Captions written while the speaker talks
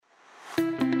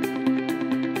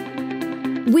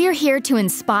We're here to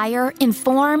inspire,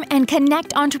 inform, and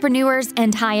connect entrepreneurs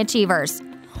and high achievers.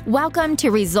 Welcome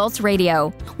to Results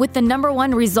Radio with the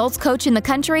 #1 results coach in the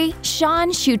country,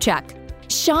 Sean Shewchuk.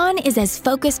 Sean is as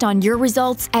focused on your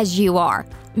results as you are.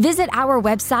 Visit our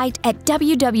website at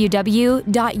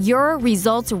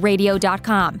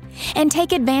www.yourresultsradio.com and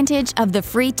take advantage of the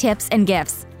free tips and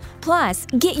gifts. Plus,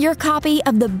 get your copy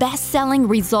of the best-selling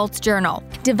Results Journal,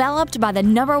 developed by the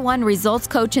 #1 results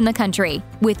coach in the country,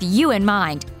 with you in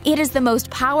mind. It is the most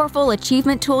powerful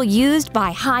achievement tool used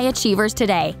by high achievers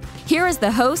today. Here is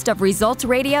the host of Results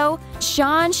Radio,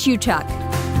 Sean Shewchuk.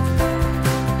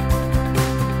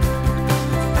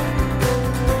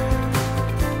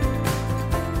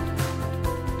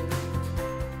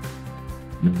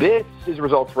 This is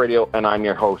Results Radio, and I'm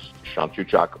your host, Sean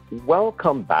Shewchuk.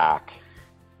 Welcome back.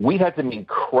 We've had some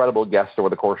incredible guests over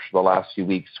the course of the last few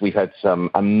weeks. We've had some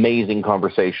amazing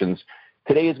conversations.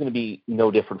 Today is going to be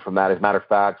no different from that. As a matter of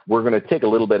fact, we're going to take a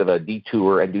little bit of a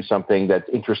detour and do something that's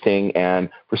interesting, and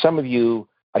for some of you,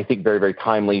 I think very, very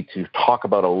timely to talk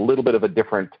about a little bit of a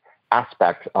different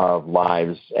aspect of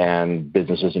lives and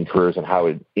businesses and careers and how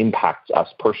it impacts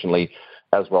us personally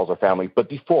as well as our family. But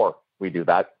before we do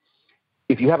that,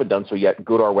 if you haven't done so yet,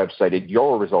 go to our website at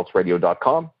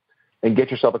yourresultsradio.com and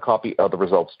get yourself a copy of the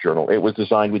Results Journal. It was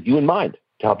designed with you in mind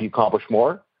to help you accomplish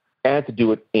more and to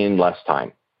do it in less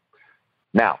time.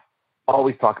 Now,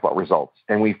 always talk about results,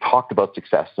 and we've talked about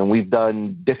success, and we've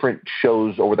done different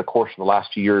shows over the course of the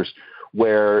last 2 years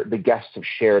where the guests have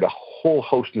shared a whole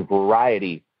host and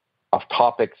variety of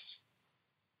topics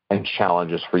and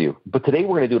challenges for you. But today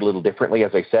we're going to do it a little differently,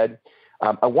 as I said.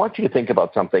 I want you to think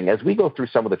about something. As we go through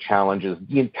some of the challenges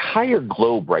the entire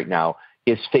globe right now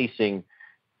is facing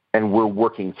and we're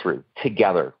working through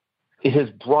together, it has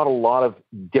brought a lot of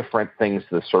different things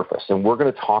to the surface, and we're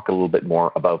going to talk a little bit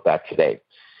more about that today.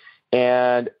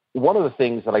 And one of the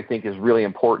things that I think is really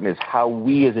important is how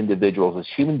we as individuals, as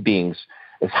human beings,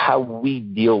 is how we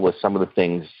deal with some of the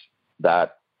things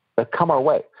that come our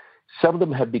way. Some of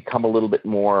them have become a little bit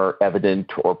more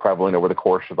evident or prevalent over the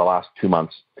course of the last 2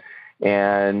 months,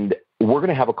 and we're going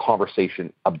to have a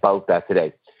conversation about that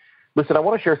today. Listen, I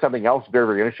want to share something else very,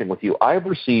 very interesting with you. I've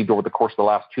received over the course of the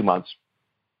last 2 months,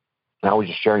 and I was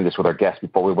just sharing this with our guests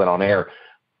before we went on air,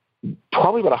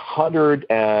 probably about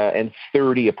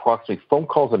 130 approximately phone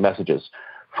calls and messages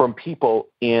from people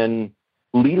in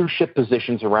leadership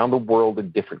positions around the world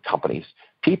in different companies,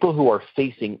 people who are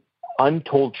facing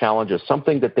untold challenges,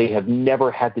 something that they have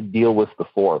never had to deal with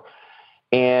before.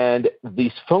 And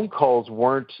these phone calls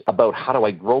weren't about how do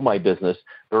I grow my business.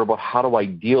 They're about how do I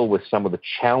deal with some of the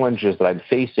challenges that I'm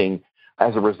facing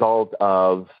as a result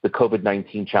of the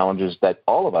COVID-19 challenges that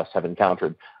all of us have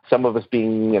encountered. Some of us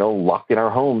being, locked in our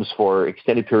homes for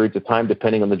extended periods of time,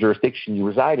 depending on the jurisdiction you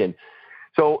reside in.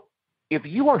 So if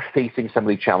you are facing some of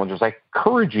these challenges, I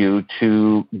encourage you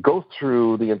to go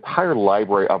through the entire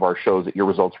library of our shows at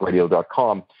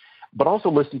yourresultsradio.com, but also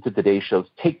listen to today's shows,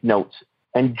 take notes.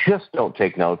 And just don't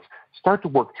take notes. Start to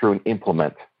work through and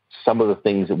implement some of the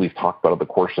things that we've talked about over the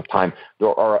course of time.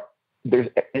 There's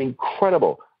an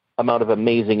incredible amount of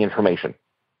amazing information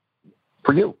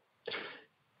for you.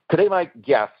 Today, my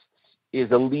guest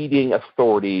is a leading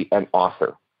authority and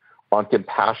author on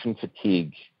compassion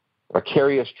fatigue,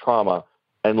 vicarious trauma,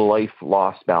 and life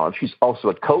loss balance. She's also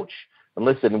a coach. And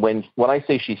listen, when I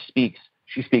say she speaks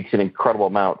an incredible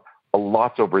amount. A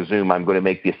lot over Zoom. I'm going to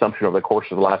make the assumption over the course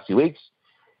of the last few weeks.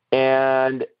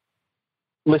 And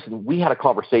listen, we had a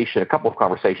couple of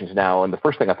conversations now, and the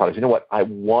first thing I thought is, I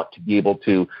want to be able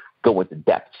to go into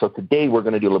depth. So today we're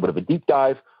going to do a little bit of a deep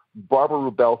dive. Barbara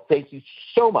Rubel, thank you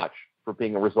so much for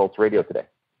being on Results Radio today.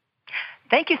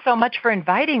 Thank you so much for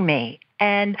inviting me.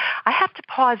 And I have to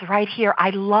pause right here.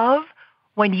 I love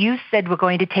when you said we're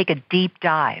going to take a deep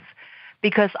dive,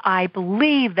 because I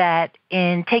believe that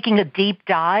in taking a deep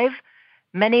dive,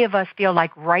 many of us feel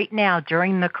like right now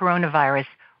during the coronavirus,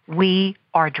 we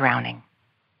are drowning.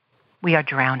 We are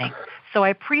drowning. So I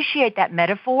appreciate that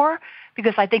metaphor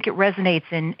because I think it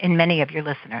resonates in many of your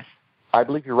listeners. I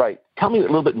believe you're right. Tell me a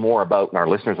little bit more about, and our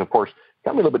listeners, of course,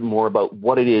 tell me a little bit more about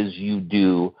what it is you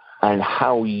do and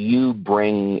how you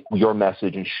bring your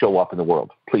message and show up in the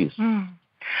world, please.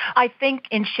 I think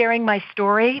in sharing my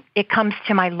story, it comes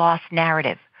to my lost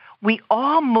narrative. We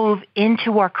all move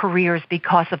into our careers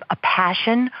because of a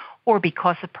passion or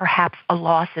because of perhaps a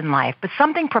loss in life, but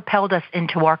something propelled us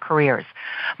into our careers.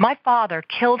 My father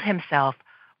killed himself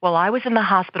while I was in the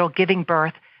hospital giving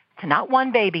birth to not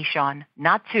one baby, Sean,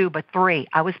 not two, but three.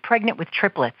 I was pregnant with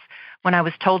triplets when I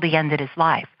was told he ended his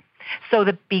life. So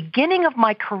the beginning of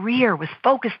my career was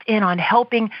focused in on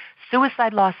helping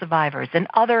suicide loss survivors and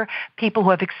other people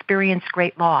who have experienced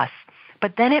great loss.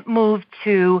 But then it moved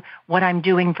to what I'm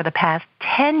doing for the past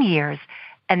 10 years,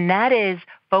 and that is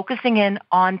focusing in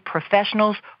on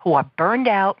professionals who are burned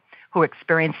out, who are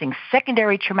experiencing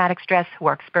secondary traumatic stress, who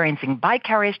are experiencing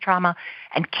vicarious trauma,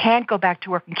 and can't go back to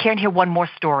work and can't hear one more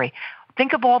story.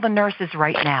 Think of all the nurses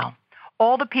right now,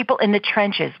 all the people in the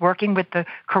trenches working with the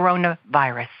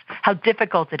coronavirus, how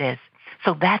difficult it is.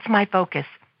 So that's my focus,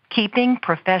 keeping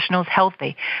professionals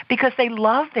healthy because they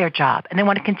love their job and they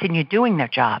want to continue doing their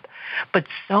job. But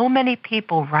so many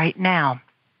people right now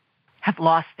have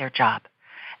lost their job,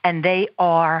 and they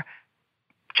are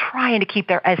trying to keep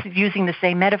their, as using the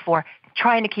same metaphor,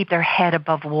 trying to keep their head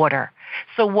above water.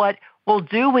 So what we'll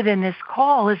do within this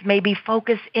call is maybe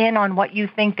focus in on what you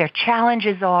think their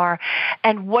challenges are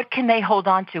and what can they hold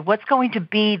on to. What's going to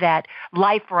be that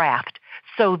life raft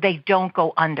so they don't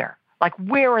go under? Like,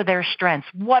 where are their strengths?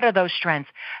 What are those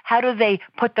strengths? How do they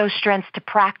put those strengths to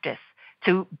practice,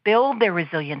 to build their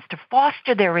resilience, to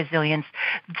foster their resilience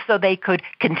so they could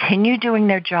continue doing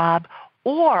their job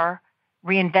or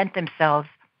reinvent themselves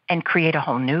and create a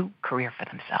whole new career for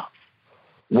themselves?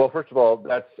 Well, first of all,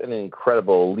 that's an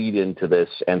incredible lead into this,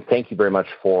 and thank you very much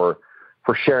for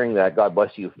sharing that. God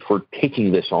bless you for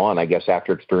taking this on, I guess,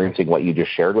 after experiencing what you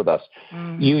just shared with us.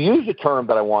 You used a term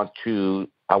that I want to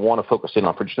focus in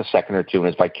on for just a second or two, and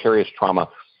it's vicarious trauma.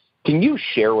 Can you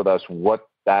share with us what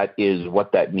that is,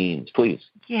 what that means, please?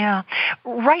 Yeah.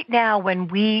 Right now, when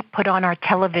we put on our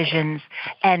televisions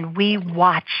and we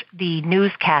watch the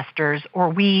newscasters or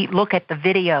we look at the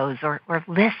videos or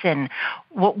listen,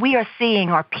 what we are seeing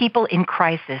are people in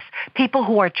crisis, people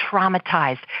who are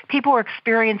traumatized, people who are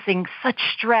experiencing such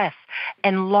stress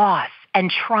and loss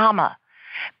and trauma.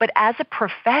 But as a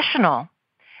professional,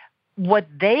 what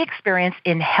they experience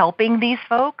in helping these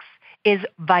folks is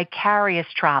vicarious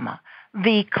trauma.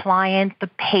 The client, the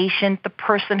patient, the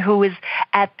person who is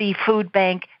at the food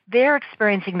bank, they're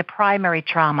experiencing the primary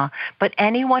trauma, but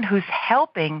anyone who's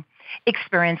helping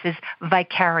experiences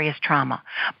vicarious trauma.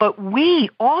 But we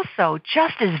also,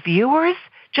 just as viewers,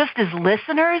 just as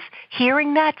listeners,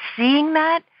 hearing that, seeing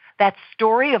that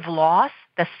story of loss,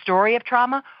 the story of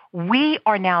trauma, we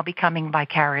are now becoming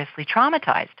vicariously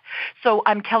traumatized. So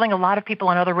I'm telling a lot of people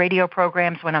on other radio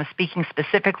programs when I'm speaking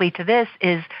specifically to this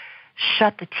is,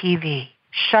 shut the TV,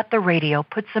 shut the radio,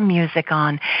 put some music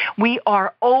on. We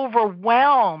are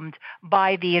overwhelmed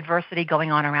by the adversity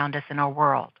going on around us in our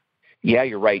world. Yeah,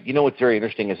 you're right. You know what's very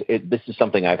interesting is this is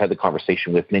something I've had the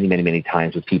conversation with many, many, many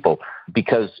times with people,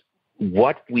 because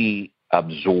what we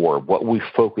absorb, what we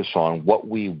focus on, what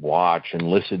we watch and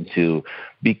listen to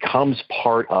becomes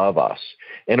part of us.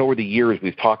 And over the years,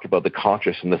 we've talked about the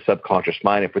conscious and the subconscious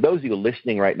mind. And for those of you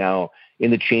listening right now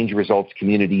in the Change Results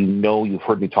community, you know you've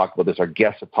heard me talk about this. Our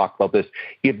guests have talked about this.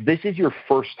 If this is your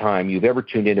first time you've ever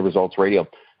tuned into Results Radio,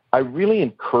 I really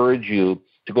encourage you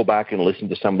to go back and listen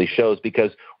to some of these shows,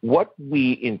 because what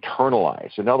we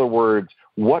internalize, in other words,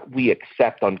 what we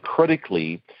accept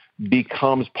uncritically,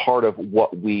 becomes part of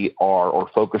what we are or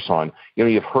focus on. You know,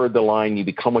 you've heard the line, you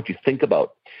become what you think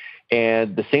about.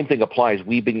 And the same thing applies.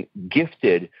 We've been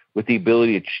gifted with the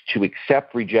ability to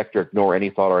accept, reject, or ignore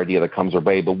any thought or idea that comes our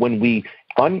way. But when we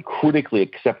uncritically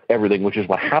accept everything, which is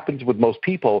what happens with most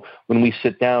people when we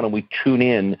sit down and we tune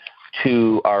in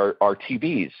to our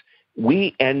TVs,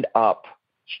 we end up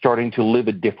starting to live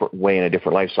a different way in a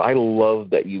different life. So I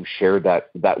love that you shared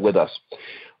that with us.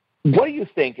 What do you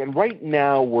think? And right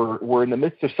now we're in the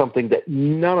midst of something that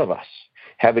none of us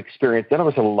have experienced. None of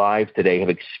us alive today have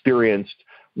experienced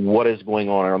what is going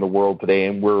on around the world today,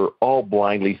 and we're all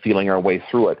blindly feeling our way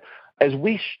through it. As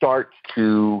we start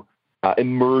to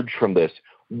emerge from this,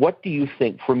 what do you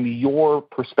think, from your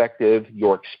perspective,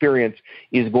 your experience,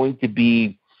 is going to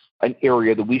be an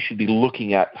area that we should be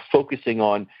looking at, focusing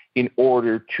on, in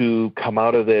order to come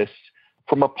out of this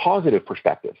from a positive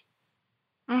perspective?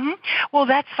 Mm-hmm. Well,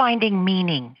 that's finding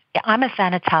meaning. I'm a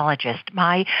thanatologist.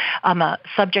 I'm a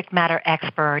subject matter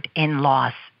expert in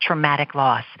loss, traumatic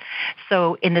loss.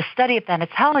 So in the study of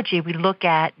thanatology, we look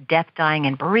at death, dying,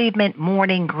 and bereavement,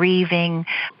 mourning, grieving,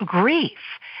 grief.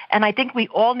 And I think we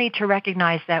all need to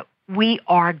recognize that we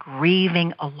are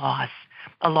grieving a loss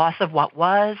of what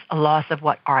was, a loss of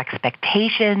what our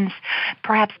expectations,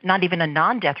 perhaps not even a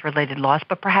non-death related loss,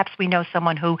 but perhaps we know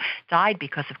someone who died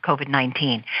because of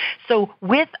COVID-19. So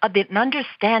with an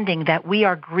understanding that we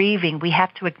are grieving, we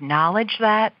have to acknowledge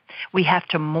that, we have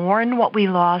to mourn what we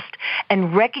lost,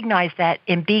 and recognize that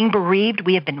in being bereaved,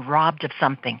 we have been robbed of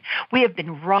something. We have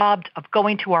been robbed of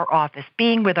going to our office,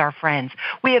 being with our friends.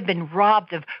 We have been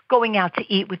robbed of going out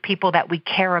to eat with people that we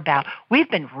care about. We've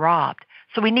been robbed.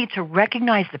 So we need to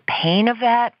recognize the pain of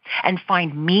that and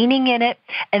find meaning in it.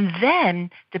 And then,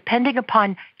 depending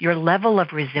upon your level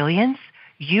of resilience,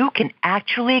 you can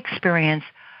actually experience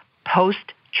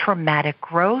post-traumatic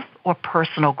growth or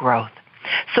personal growth.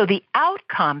 So the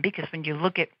outcome, because when you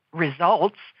look at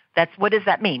results, what does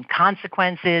that mean?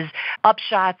 Consequences,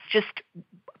 upshots, just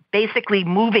basically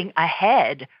moving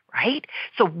ahead, right?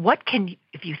 So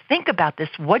if you think about this,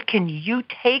 what can you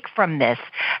take from this?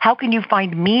 How can you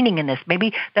find meaning in this?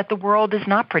 Maybe that the world is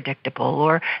not predictable,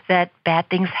 or that bad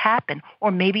things happen,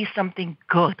 or maybe something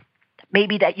good.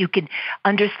 Maybe that you can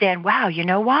understand, wow, you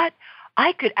know what?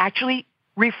 I could actually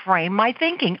reframe my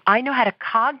thinking. I know how to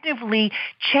cognitively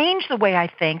change the way I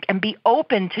think and be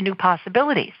open to new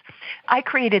possibilities. I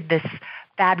created this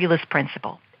fabulous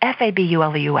principle,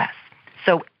 Fabulous.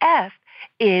 So F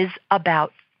is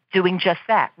about doing just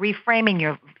that,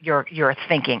 reframing your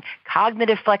thinking,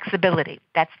 cognitive flexibility.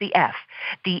 That's the F.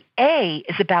 The A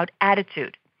is about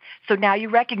attitude. So now you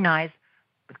recognize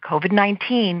with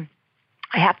COVID-19,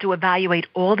 I have to evaluate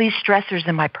all these stressors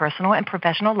in my personal and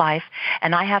professional life,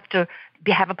 and I have to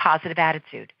have a positive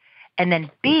attitude. And then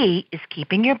B is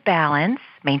keeping your balance,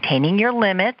 maintaining your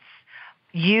limits.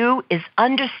 U is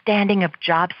understanding of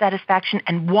job satisfaction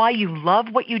and why you love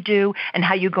what you do and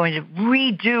how you're going to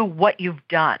redo what you've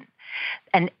done.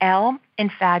 And L in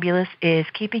fabulous is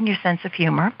keeping your sense of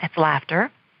humor. That's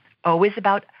laughter. O is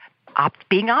about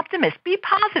being optimist. Be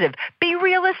positive. Be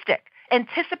realistic.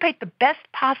 Anticipate the best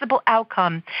possible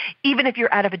outcome, even if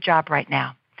you're out of a job right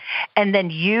now. And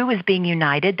then U is being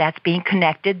united. That's being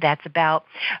connected. That's about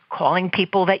calling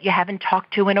people that you haven't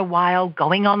talked to in a while,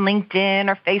 going on LinkedIn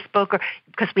or Facebook,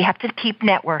 because we have to keep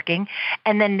networking.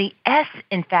 And then the S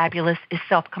in fabulous is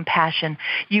self-compassion.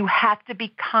 You have to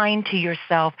be kind to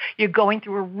yourself. You're going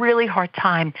through a really hard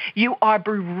time. You are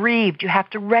bereaved. You have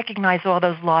to recognize all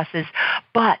those losses.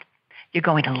 But you're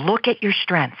going to look at your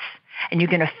strengths, and you're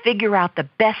going to figure out the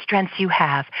best strengths you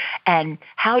have and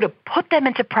how to put them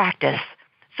into practice.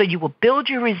 So you will build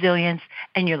your resilience,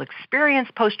 and you'll experience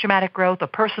post-traumatic growth or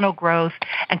personal growth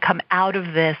and come out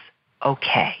of this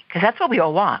okay. Because that's what we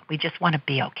all want. We just want to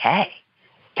be okay.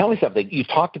 Tell me something. You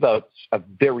talked about a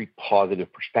very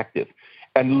positive perspective.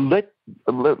 And let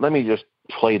me just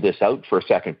play this out for a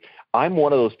second. I'm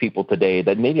one of those people today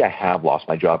that maybe I have lost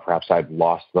my job. Perhaps I've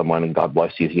lost someone, and God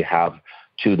bless you if you have,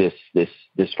 to this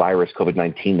virus,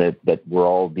 COVID-19, that we're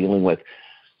all dealing with.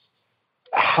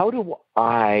 How do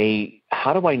I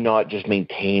not just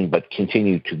maintain but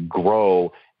continue to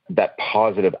grow that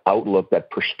positive outlook,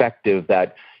 that perspective,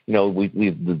 that, you know, we've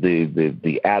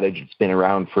the adage, it's been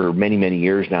around for many, many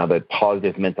years now, that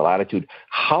positive mental attitude.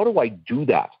 How do I do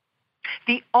that?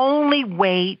 The only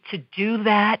way to do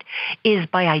that is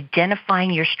by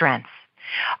identifying your strengths.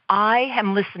 I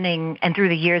am listening, and through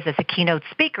the years as a keynote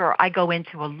speaker, I go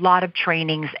into a lot of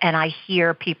trainings, and I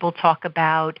hear people talk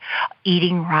about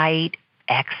eating right,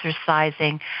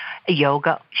 exercising,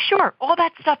 yoga. Sure, all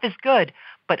that stuff is good,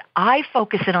 but I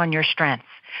focus in on your strengths.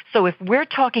 So if we're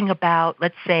talking about,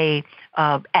 let's say,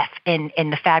 F in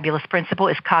the fabulous principle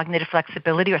is cognitive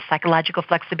flexibility or psychological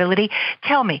flexibility,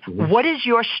 tell me, what is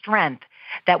your strength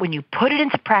that when you put it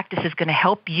into practice is going to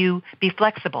help you be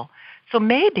flexible? So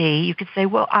maybe you could say,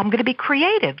 well, I'm going to be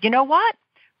creative. You know what?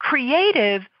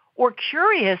 Creative or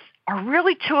curious are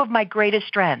really two of my greatest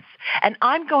strengths. And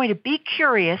I'm going to be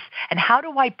curious. And how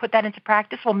do I put that into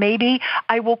practice? Well, maybe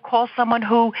I will call someone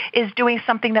who is doing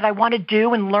something that I want to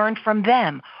do and learn from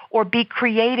them, or be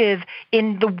creative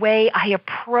in the way I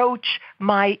approach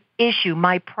my issue,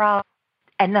 my problem.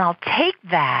 And then I'll take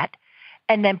that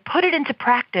and then put it into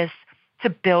practice to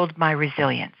build my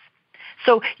resilience.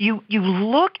 So you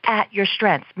look at your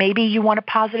strengths. Maybe you want a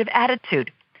positive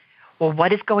attitude. Well,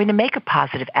 what is going to make a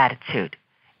positive attitude?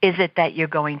 Is it that you're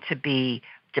going to be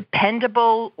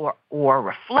dependable or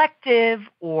reflective,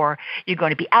 or you're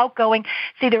going to be outgoing?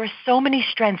 See, there are so many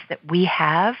strengths that we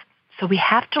have, so we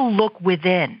have to look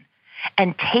within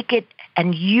and take it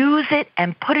and use it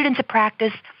and put it into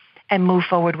practice and move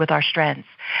forward with our strengths.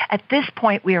 At this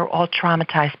point, we are all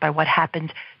traumatized by what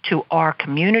happened to our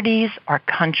communities, our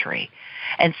country.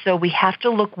 And so we have to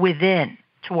look within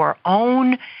to our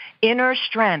own inner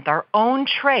strength, our own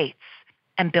traits,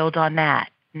 and build on that.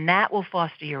 And that will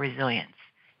foster your resilience.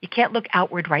 You can't look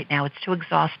outward right now. It's too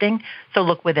exhausting. So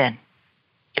look within.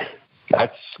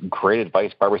 That's great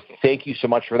advice, Barbara. Thank you so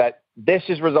much for that. This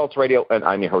is Results Radio, and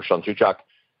I'm your host, Sean Suchak.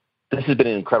 This has been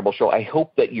an incredible show. I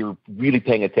hope that you're really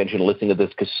paying attention and listening to this,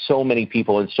 because so many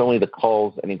people and so many of the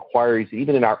calls and inquiries,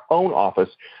 even in our own office,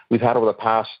 we've had over the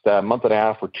past month and a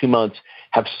half or 2 months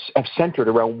have centered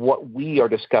around what we are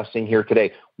discussing here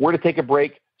today. We're to take a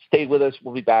break. Stay with us.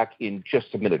 We'll be back in just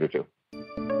a minute or two.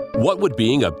 What would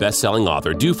being a best-selling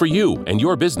author do for you and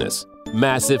your business?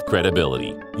 Massive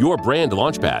credibility, your brand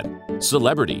launchpad,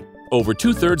 celebrity. Over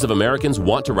 2/3 of Americans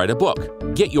want to write a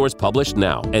book. Get yours published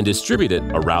now and distribute it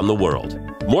around the world.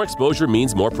 More exposure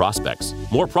means more prospects.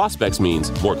 More prospects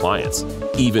means more clients.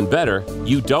 Even better,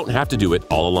 you don't have to do it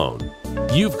all alone.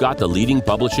 You've got the leading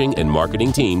publishing and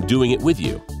marketing team doing it with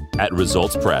you. At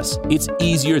Results Press, it's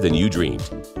easier than you dreamed.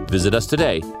 Visit us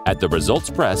today at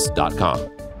theresultspress.com.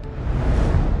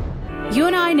 You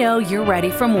and I know you're ready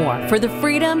for more, for the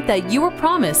freedom that you were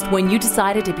promised when you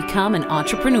decided to become an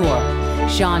entrepreneur.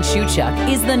 Sean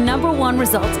Shuchuk is the #1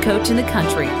 results coach in the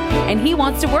country, and he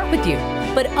wants to work with you,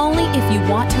 but only if you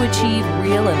want to achieve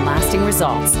real and lasting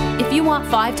results. If you want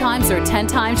 5 times or 10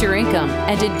 times your income,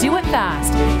 and to do it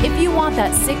fast, if you want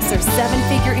that 6 or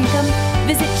 7-figure income,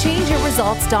 visit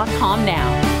changeyourresults.com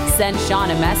now. Send Sean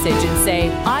a message and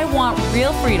say, I want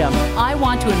real freedom. I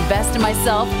want to invest in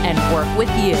myself and work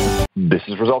with you. This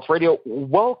is Results Radio.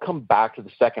 Welcome back to the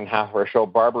second half of our show.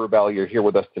 Barbara Bell, you're here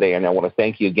with us today, and I want to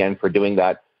thank you again for doing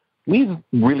that. We've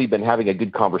really been having a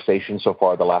good conversation so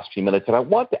far the last few minutes, and I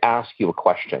want to ask you a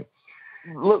question.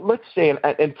 Let's say,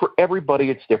 and for everybody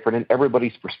it's different, and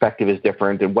everybody's perspective is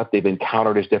different, and what they've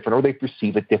encountered is different, or they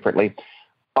perceive it differently.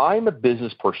 I'm a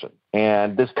business person,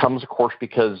 and this comes, of course,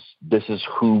 because this is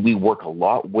who we work a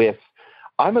lot with.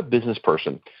 I'm a business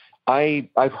person. I've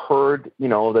heard,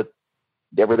 that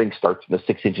everything starts in the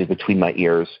 6 inches between my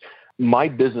ears. My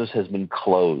business has been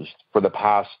closed for the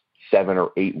past 7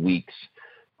 or 8 weeks.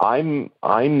 I'm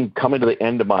coming to the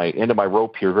end of my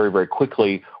rope here very, very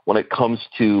quickly when it comes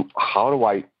to how do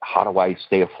I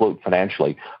stay afloat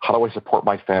financially? How do I support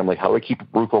my family? How do I keep a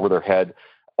roof over their head?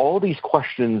 All these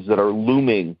questions that are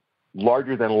looming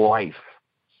larger than life.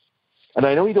 And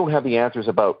I know you don't have the answers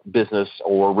about business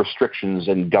or restrictions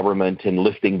and government and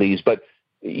lifting these, but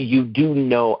you do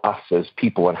know us as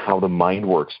people and how the mind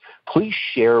works. Please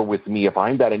share with me, if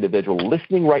I'm that individual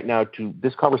listening right now to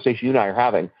this conversation you and I are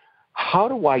having, how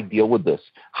do I deal with this?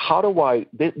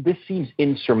 This seems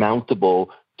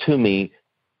insurmountable to me.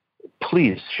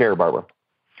 Please share, Barbara.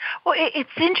 Well,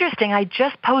 it's interesting. I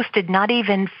just posted not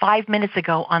even 5 minutes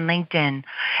ago on LinkedIn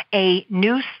a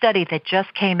new study that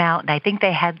just came out, and I think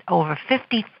they had over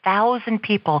 50,000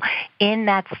 people in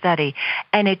that study,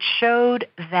 and it showed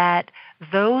that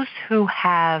those who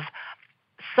have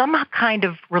some kind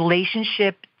of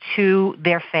relationship to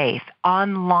their faith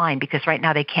online, because right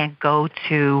now they can't go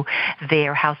to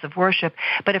their house of worship,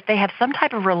 but if they have some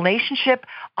type of relationship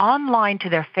online to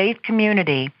their faith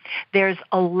community, there's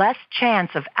a less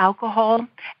chance of alcohol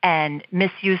and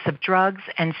misuse of drugs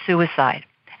and suicide.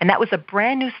 And that was a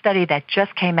brand new study that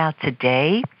just came out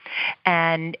today.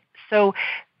 And so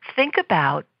think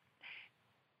about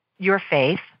your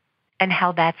faith and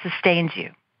how that sustains you.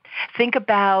 Think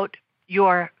about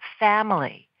your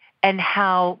family and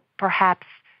how perhaps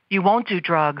you won't do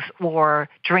drugs or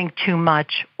drink too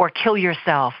much or kill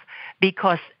yourself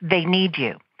because they need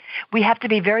you. We have to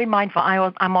be very mindful.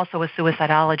 I'm also a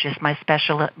suicidologist. My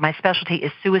specialty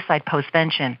is suicide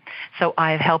postvention. So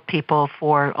I've helped people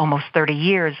for almost 30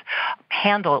 years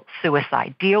handle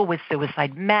suicide, deal with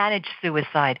suicide, manage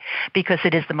suicide, because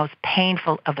it is the most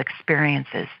painful of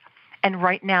experiences. And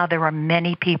right now there are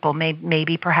many people,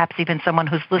 maybe perhaps even someone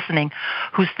who's listening,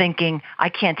 who's thinking, I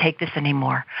can't take this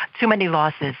anymore. Too many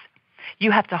losses.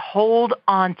 You have to hold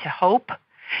on to hope.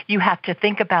 You have to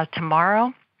think about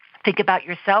tomorrow, think about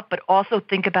yourself, but also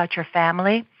think about your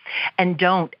family. And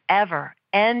don't ever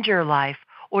end your life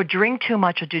or drink too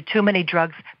much or do too many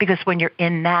drugs, because when you're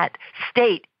in that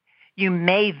state, you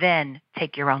may then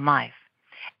take your own life.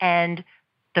 And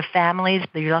the families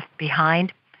that you left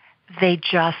behind, they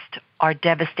just are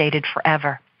devastated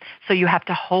forever. So you have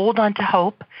to hold on to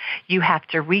hope. You have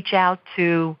to reach out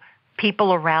to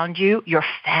people around you, your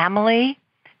family.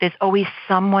 There's always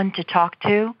someone to talk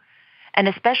to. And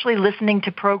especially listening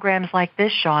to programs like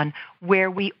this, Sean,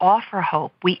 where we offer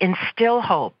hope, we instill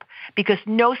hope, because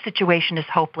no situation is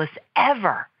hopeless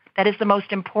ever. That is the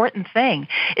most important thing,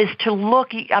 is to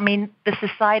look. The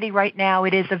society right now,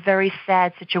 it is a very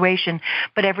sad situation,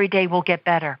 but every day will get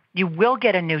better. You will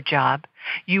get a new job.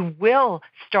 You will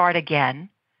start again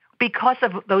because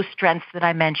of those strengths that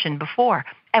I mentioned before.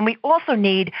 And we also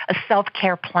need a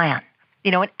self-care plan,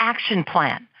 an action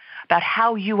plan about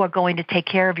how you are going to take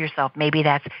care of yourself. Maybe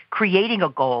that's creating a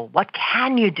goal. What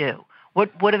can you do?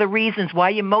 What are the reasons? Why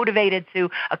are you motivated to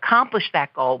accomplish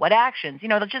that goal? What actions?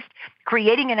 Just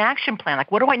creating an action plan.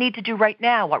 Like, what do I need to do right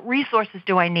now? What resources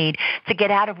do I need to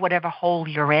get out of whatever hole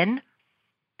you're in?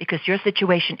 Because your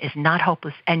situation is not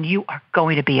hopeless, and you are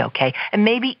going to be okay, and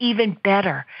maybe even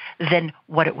better than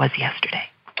what it was yesterday.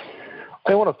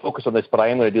 I want to focus on this, but I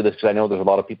am going to do this because I know there's a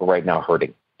lot of people right now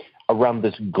hurting. Around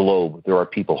this globe, there are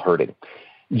people hurting.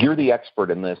 You're the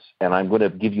expert in this, and I'm going to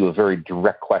give you a very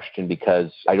direct question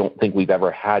because I don't think we've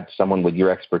ever had someone with your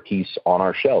expertise on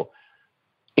our show.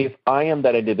 If I am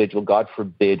that individual, God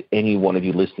forbid any one of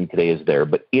you listening today is there,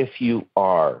 but if you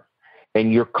are,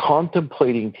 and you're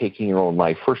contemplating taking your own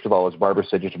life, first of all, as Barbara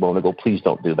said just a moment ago, please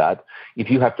don't do that. If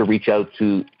you have to reach out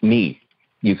to me,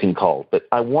 you can call. But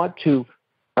I want to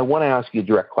ask you a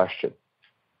direct question.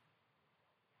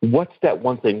 What's that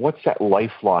one thing, what's that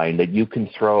lifeline that you can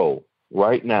throw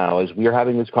right now as we are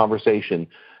having this conversation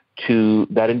to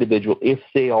that individual if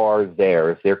they are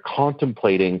there, if they're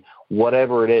contemplating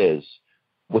whatever it is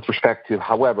with respect to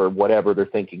whatever they're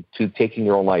thinking to taking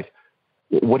their own life?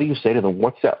 What do you say to them?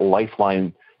 What's that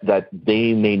lifeline that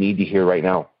they may need to hear right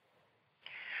now?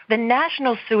 The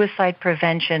National Suicide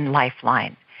Prevention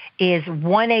Lifeline is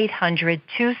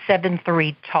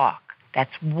 1-800-273-TALK.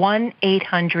 That's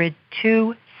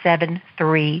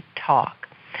 1-800-273-TALK.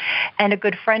 And a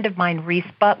good friend of mine, Reese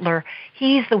Butler,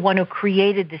 he's the one who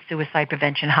created the Suicide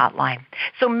Prevention Hotline.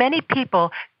 So many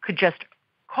people could just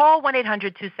call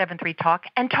 1-800-273-TALK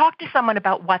and talk to someone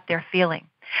about what they're feeling.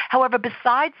 However,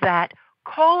 besides that,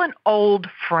 call an old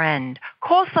friend.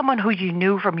 Call someone who you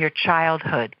knew from your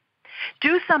childhood.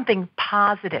 Do something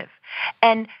positive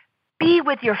and be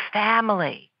with your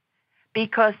family,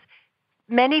 because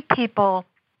many people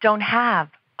don't have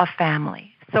a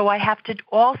family. So I have to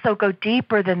also go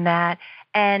deeper than that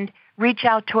and reach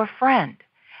out to a friend.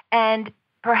 And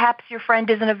perhaps your friend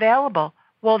isn't available.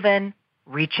 Well, then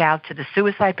reach out to the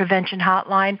Suicide Prevention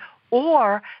Hotline,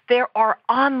 or there are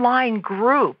online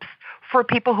groups for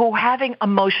people who are having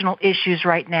emotional issues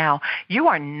right now. You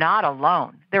are not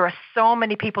alone. There are so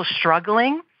many people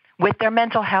struggling with their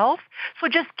mental health. So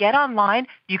just get online.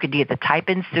 You could either type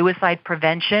in suicide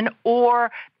prevention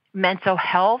or mental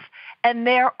health, and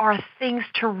there are things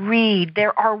to read.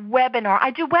 There are webinars. I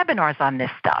do webinars on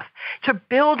this stuff to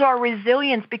build our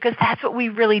resilience, because that's what we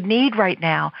really need right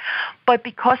now. But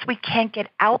because we can't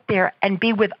get out there and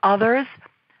be with others,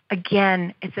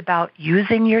 again, it's about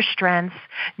using your strengths,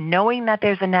 knowing that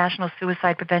there's a National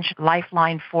Suicide Prevention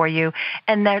Lifeline for you,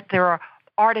 and that there are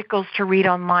articles to read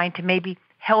online to maybe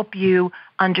help you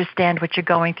understand what you're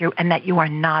going through, and that you are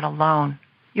not alone.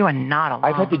 You are not alone.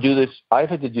 I've had to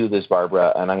do this,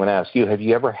 Barbara, and I'm going to ask you: Have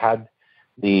you ever had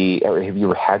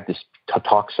to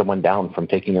talk someone down from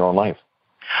taking their own life?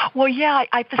 Well, yeah,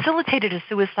 I facilitated a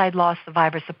suicide loss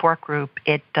survivor support group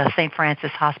at St.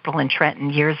 Francis Hospital in Trenton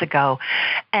years ago.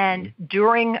 And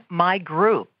during my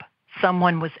group,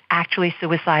 someone was actually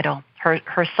suicidal.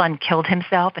 Her son killed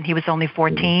himself, and he was only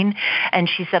 14. And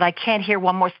she said, "I can't hear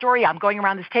one more story. I'm going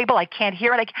around this table. I can't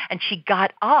hear it." And she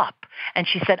got up, and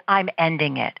she said, "I'm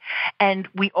ending it." And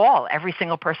we all, every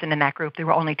single person in that group, there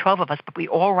were only 12 of us, but we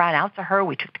all ran out to her.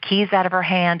 We took the keys out of her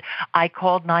hand. I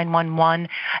called 911,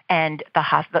 and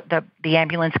the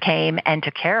ambulance came and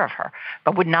took care of her,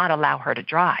 but would not allow her to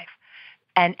drive.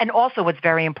 And also what's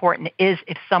very important is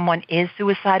if someone is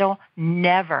suicidal,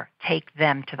 never take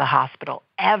them to the hospital,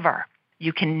 ever.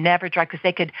 You can never drive, because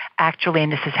they could actually,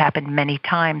 and this has happened many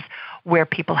times, where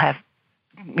people have,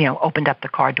 opened up the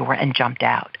car door and jumped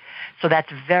out. So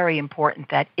that's very important,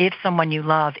 that if someone you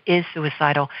love is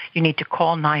suicidal, you need to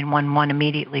call 911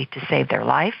 immediately to save their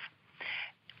life,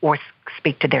 or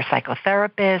speak to their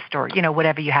psychotherapist, or,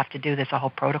 whatever you have to do. There's a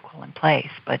whole protocol in place.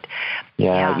 But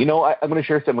yeah. I'm going to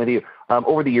share something with you.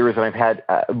 Over the years, I've had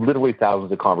literally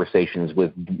thousands of conversations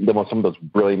with some of those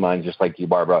brilliant minds, just like you,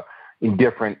 Barbara, in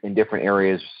different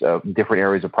areas of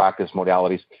practice,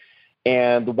 modalities.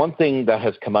 And the one thing that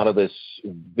has come out of this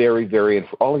very, very, and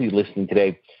for all of you listening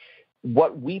today,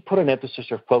 what we put an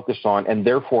emphasis or focus on and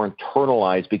therefore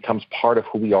internalize becomes part of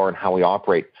who we are and how we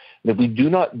operate. And if we do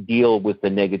not deal with the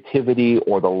negativity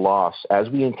or the loss as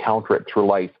we encounter it through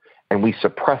life, and we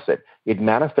suppress it, it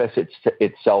manifests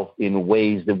itself in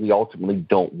ways that we ultimately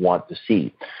don't want to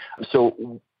see.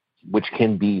 So, which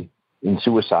can be in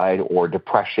suicide or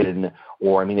depression,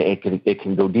 or it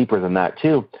can go deeper than that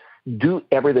too. Do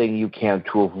everything you can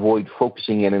to avoid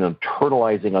focusing in and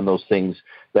internalizing on those things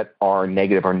that are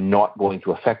negative, are not going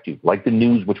to affect you, like the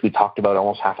news, which we talked about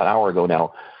almost half an hour ago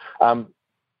now.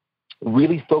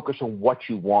 Really focus on what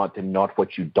you want and not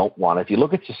what you don't want. If you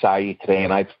look at society today,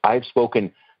 and I've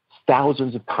spoken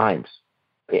thousands of times,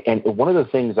 and one of the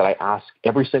things that I ask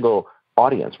every single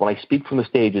audience when I speak from the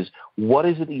stage is, what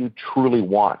is it that you truly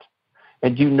want?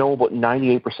 And you know, about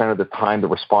 98% of the time, the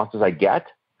responses I get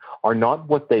are not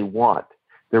what they want.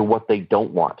 They're what they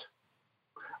don't want.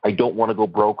 I don't want to go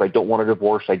broke. I don't want a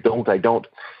divorce. I don't.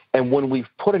 And when we've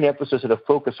put an emphasis and a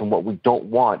focus on what we don't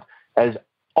want, as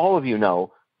all of you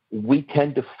know, we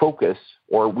tend to focus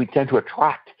or we tend to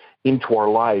attract into our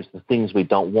lives the things we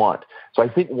don't want. So I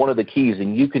think one of the keys,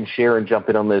 and you can share and jump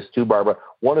in on this too, Barbara,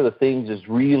 one of the things is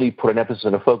really put an emphasis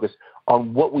and a focus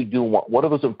on what we do want. What are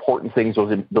those important things,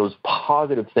 those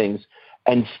positive things,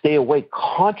 and stay away.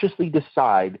 Consciously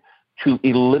decide to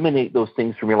eliminate those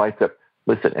things from your life that,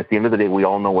 listen, at the end of the day, we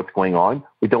all know what's going on.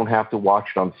 We don't have to watch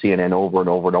it on CNN over and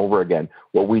over and over again.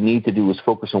 What we need to do is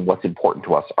focus on what's important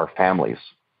to us, our families,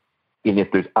 and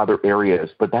if there's other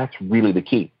areas. But that's really the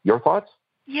key. Your thoughts?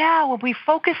 Yeah, when we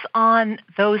focus on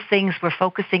those things, we're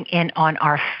focusing in on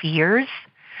our fears.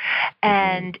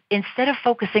 And instead of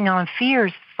focusing on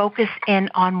fears, focus in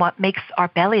on what makes our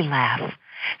belly laugh.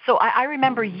 So I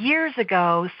remember years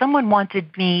ago, someone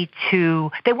wanted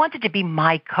to be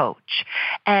my coach.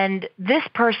 And this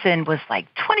person was like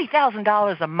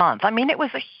 $20,000 a month. I mean, it was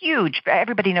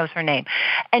everybody knows her name.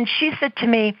 And she said to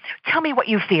me, tell me what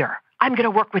you fear. I'm going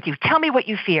to work with you. Tell me what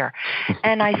you fear.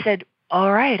 And I said,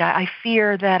 all right, I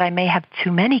fear that I may have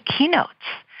too many keynotes.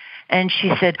 And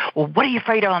she said, well, what are you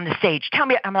afraid of on the stage? Tell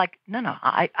me. I'm like, no,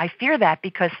 I fear that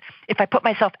because if I put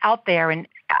myself out there and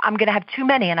I'm going to have too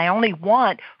many and I only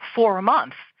want 4 a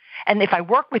month. And if I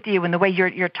work with you in the way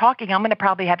you're talking, I'm going to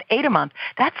probably have 8 a month.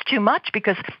 That's too much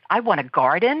because I want to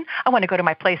garden. I want to go to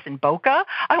my place in Boca.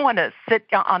 I want to sit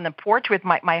on the porch with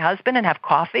my husband and have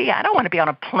coffee. I don't want to be on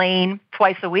a plane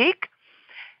twice a week.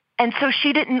 And so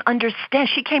she didn't understand.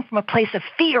 She came from a place of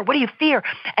fear. What do you fear?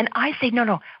 And I say,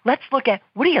 no, let's look at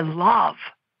what do you love?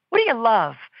 What do you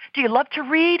love? Do you love to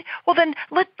read? Well, then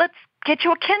let's get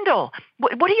you a Kindle.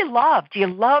 What do you love? Do you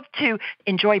love to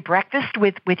enjoy breakfast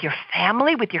with your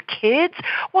family, with your kids?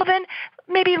 Well, then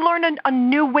maybe learn a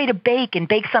new way to bake and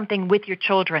bake something with your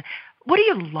children. What do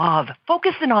you love?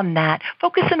 Focusing on that.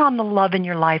 Focusing on the love in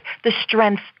your life, the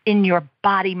strength in your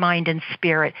body, mind, and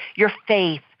spirit, your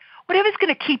faith. Whatever's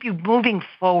going to keep you moving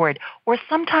forward. Or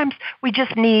sometimes we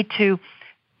just need to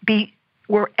be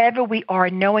wherever we are,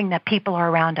 knowing that people are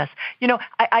around us. You know,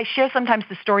 I share sometimes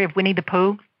the story of Winnie the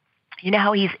Pooh. You know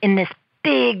how he's in this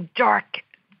big, dark,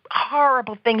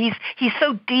 horrible thing. He's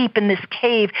so deep in this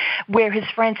cave where his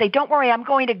friends say, don't worry, I'm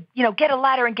going to, get a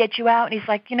ladder and get you out. And he's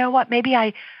like, you know what, maybe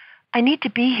I need to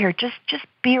be here. Just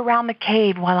be around the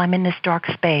cave while I'm in this dark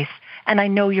space. And I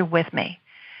know you're with me.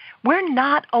 We're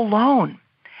not alone.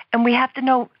 And we have to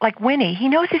know, like Winnie, he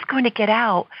knows he's going to get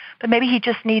out, but maybe he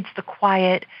just needs the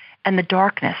quiet and the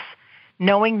darkness,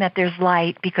 knowing that there's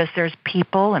light because there's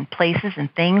people and places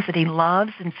and things that he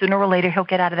loves, and sooner or later he'll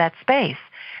get out of that space.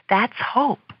 That's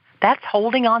hope. That's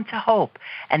holding on to hope.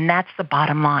 And that's the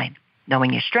bottom line.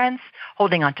 Knowing your strengths,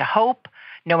 holding on to hope,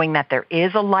 knowing that there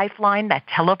is a lifeline, that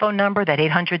telephone number, that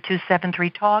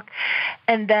 800-273-TALK,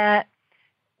 and that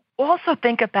also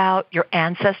think about your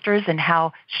ancestors and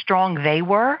how strong they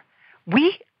were.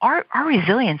 Our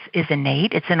resilience is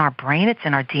innate. It's in our brain. It's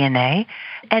in our DNA.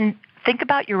 And think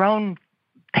about your own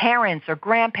parents or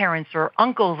grandparents or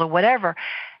uncles or whatever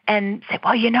and say,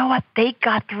 well, you know what? They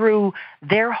got through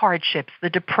their hardships,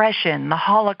 the Depression, the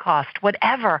Holocaust,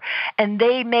 whatever, and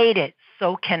they made it.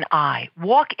 So can I.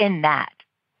 Walk in that.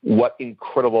 What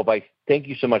incredible advice. Thank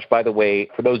you so much. By the way,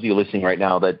 for those of you listening right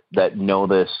now that know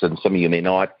this, and some of you may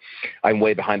not, I'm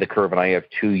way behind the curve, and I have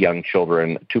 2 young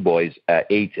children, 2 boys,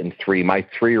 8 and 3. My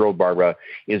 3-year-old Barbara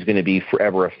is going to be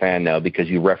forever a fan now because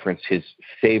you referenced his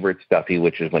favorite stuffy,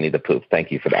 which is Winnie the Pooh.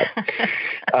 Thank you for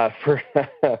that.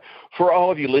 For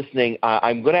all of you listening,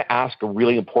 I'm going to ask a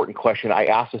really important question. I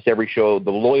ask this every show.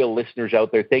 The loyal listeners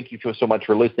out there, thank you so much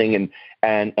for listening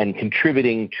and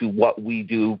contributing to what we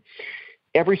do.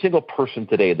 Every single person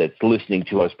today that's listening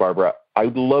to us, Barbara, I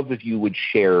would love if you would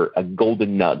share a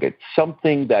golden nugget,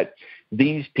 something that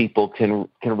these people can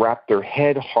wrap their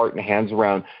head, heart, and hands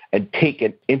around and take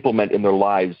and implement in their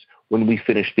lives when we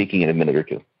finish speaking in a minute or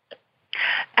 2.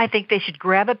 I think they should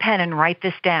grab a pen and write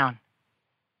this down.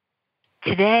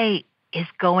 Today is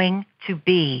going to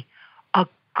be a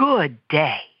good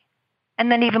day. And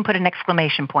then even put an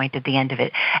exclamation point at the end of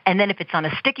it. And then if it's on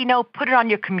a sticky note, put it on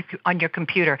your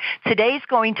computer. Today's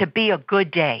going to be a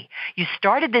good day. You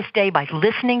started this day by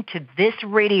listening to this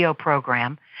radio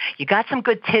program. You got some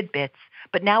good tidbits,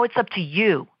 but now it's up to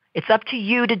you. It's up to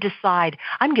you to decide,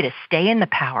 I'm going to stay in the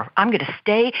power. I'm going to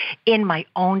stay in my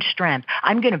own strength.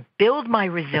 I'm going to build my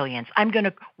resilience. I'm going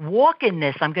to walk in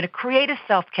this. I'm going to create a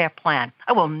self-care plan.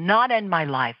 I will not end my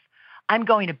life. I'm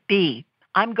going to be.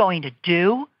 I'm going to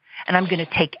do. And I'm going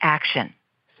to take action.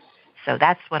 So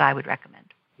that's what I would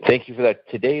recommend. Thank you for that.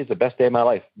 Today is the best day of my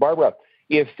life. Barbara,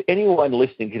 if anyone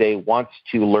listening today wants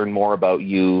to learn more about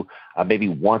you, maybe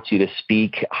wants you to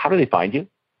speak, how do they find you?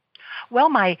 Well,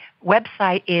 my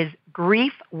website is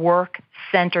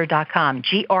griefworkcenter.com,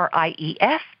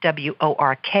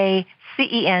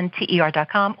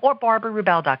 GriefWorkCenter.com, or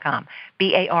BarbaraRubel.com,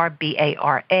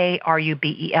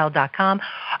 BarbaraRubel.com.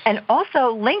 And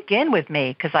also LinkedIn with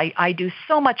me, because I do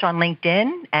so much on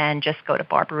LinkedIn, and just go to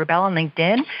Barbara Rubel on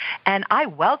LinkedIn, and I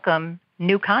welcome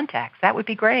new contacts. That would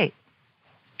be great.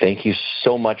 Thank you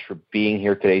so much for being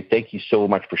here today. Thank you so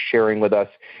much for sharing with us.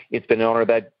 It's been an honor.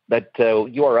 That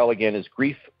URL again is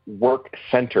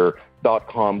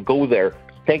griefworkcenter.com. Go there.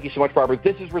 Thank you so much, Barbara.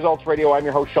 This is Results Radio. I'm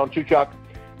your host, Sean Shuchak.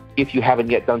 If you haven't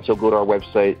yet done so, go to our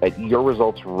website at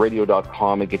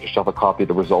yourresultsradio.com and get yourself a copy of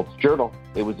the Results Journal.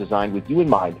 It was designed with you in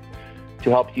mind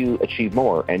to help you achieve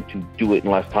more and to do it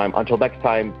in less time. Until next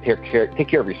time, take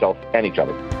care of yourself and each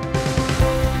other.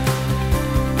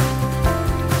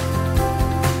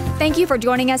 Thank you for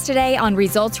joining us today on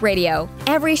Results Radio.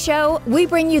 Every show, we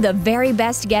bring you the very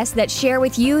best guests that share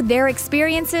with you their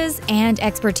experiences and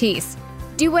expertise.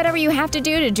 Do whatever you have to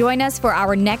do to join us for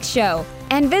our next show.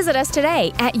 And visit us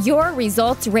today at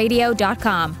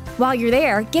yourresultsradio.com. While you're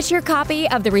there, get your copy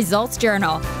of the Results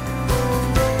Journal.